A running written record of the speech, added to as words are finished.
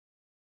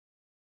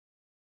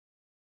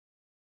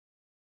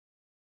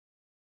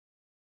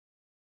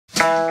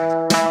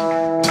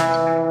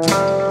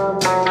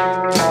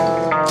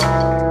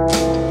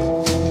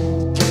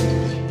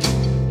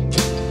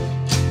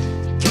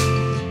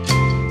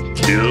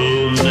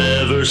You'll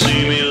never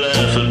see me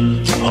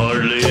laughing,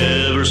 hardly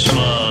ever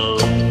smile.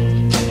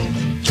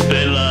 It's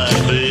been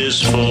like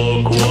this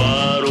for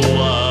quite a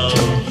while.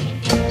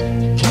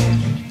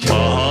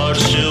 My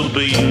heart's still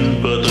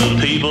beating, but the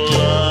people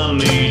I'm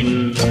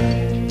meeting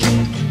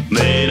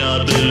may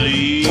not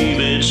believe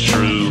it's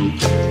true.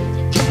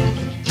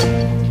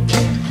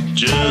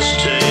 Just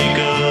take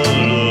a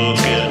look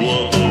at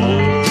what the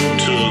world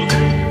took.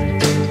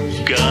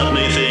 Got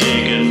me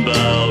thinking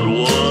about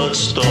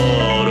what's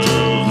thought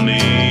of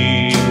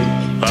me.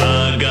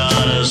 I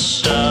gotta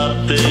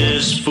stop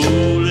this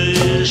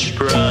foolish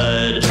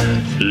pride,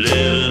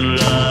 living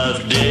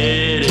life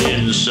dead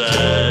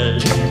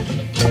inside.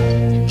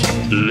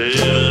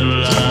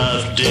 Living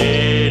life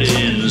dead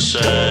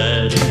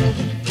inside.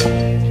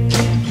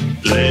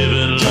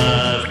 Living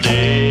life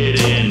dead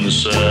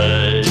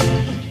inside.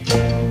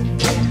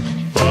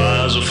 My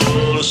eyes are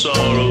full of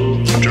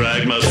sorrow,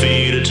 drag my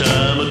feet a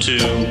time or two.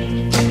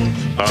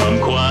 I'm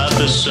quite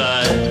the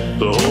sight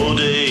the whole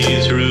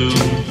day through.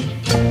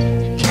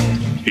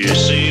 You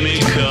see me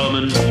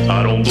coming,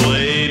 I don't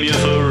blame you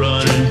for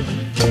running.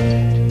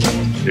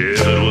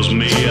 If it was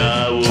me,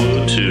 I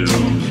would too.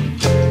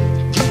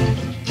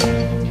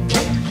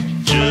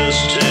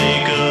 Just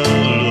take a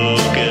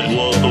look at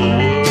what the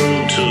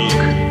world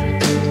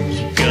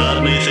took.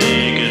 Got me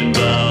thinking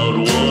about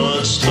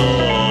what's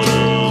thought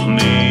of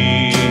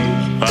me.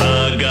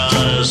 I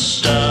gotta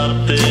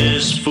stop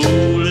this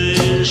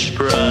foolish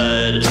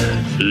pride,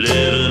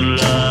 living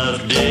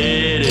life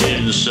dead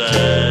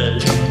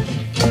inside.